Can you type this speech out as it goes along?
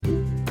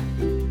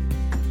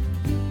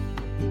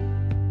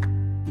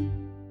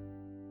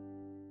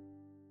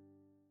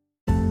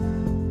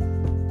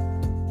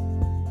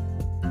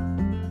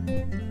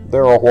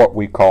There are what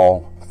we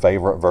call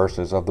favorite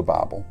verses of the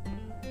Bible,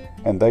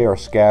 and they are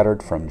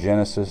scattered from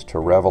Genesis to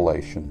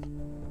Revelation.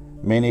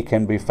 Many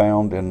can be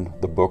found in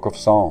the book of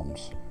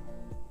Psalms.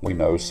 We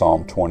know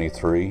Psalm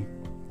 23,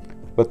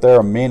 but there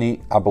are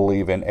many, I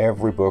believe, in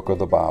every book of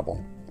the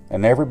Bible,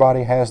 and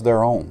everybody has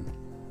their own.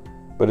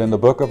 But in the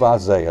book of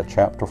Isaiah,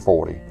 chapter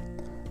 40,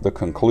 the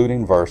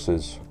concluding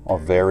verses are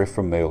very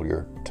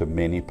familiar to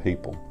many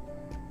people,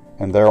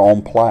 and they're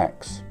on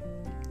plaques,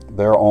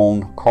 they're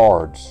on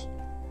cards,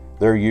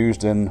 they're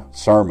used in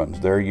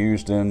sermons, they're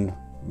used in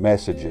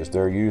messages,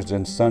 they're used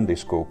in Sunday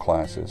school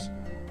classes,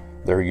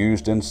 they're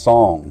used in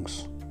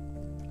songs.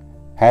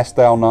 Hast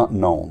thou not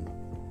known,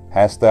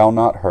 hast thou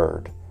not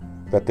heard,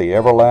 that the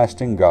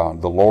everlasting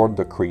God, the Lord,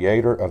 the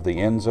Creator of the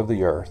ends of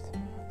the earth,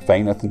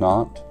 fainteth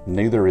not,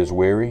 neither is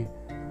weary?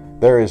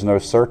 There is no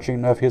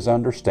searching of his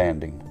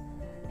understanding.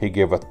 He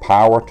giveth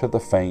power to the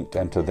faint,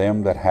 and to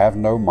them that have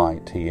no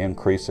might he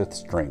increaseth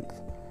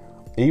strength.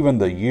 Even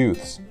the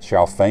youths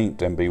shall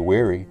faint and be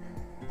weary,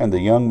 and the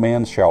young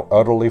men shall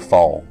utterly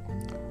fall.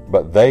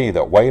 But they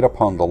that wait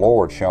upon the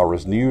Lord shall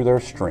renew their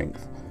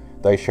strength.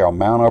 They shall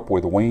mount up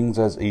with wings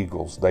as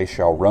eagles. They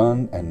shall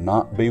run and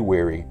not be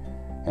weary,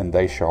 and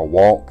they shall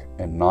walk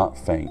and not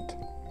faint.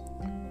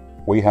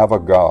 We have a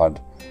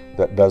God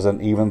that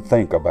doesn't even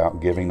think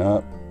about giving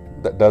up,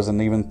 that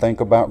doesn't even think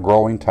about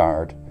growing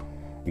tired.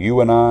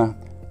 You and I,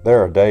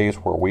 there are days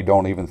where we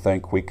don't even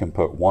think we can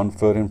put one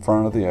foot in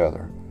front of the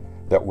other,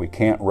 that we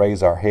can't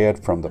raise our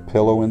head from the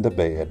pillow in the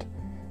bed,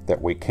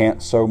 that we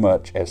can't so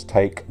much as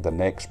take the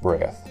next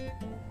breath.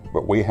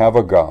 But we have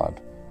a God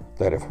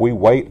that if we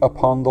wait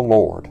upon the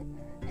Lord,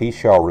 he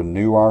shall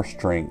renew our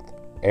strength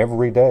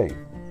every day.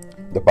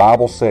 The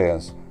Bible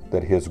says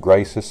that his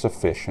grace is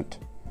sufficient,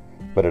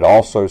 but it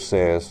also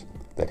says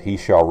that he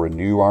shall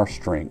renew our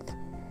strength,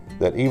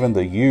 that even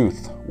the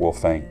youth will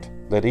faint,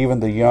 that even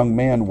the young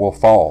men will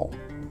fall,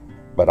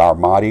 but our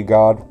mighty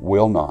God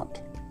will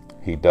not.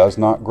 He does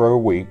not grow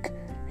weak,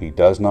 he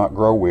does not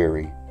grow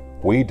weary.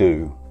 We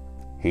do,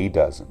 he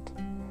doesn't.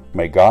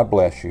 May God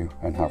bless you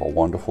and have a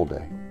wonderful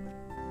day.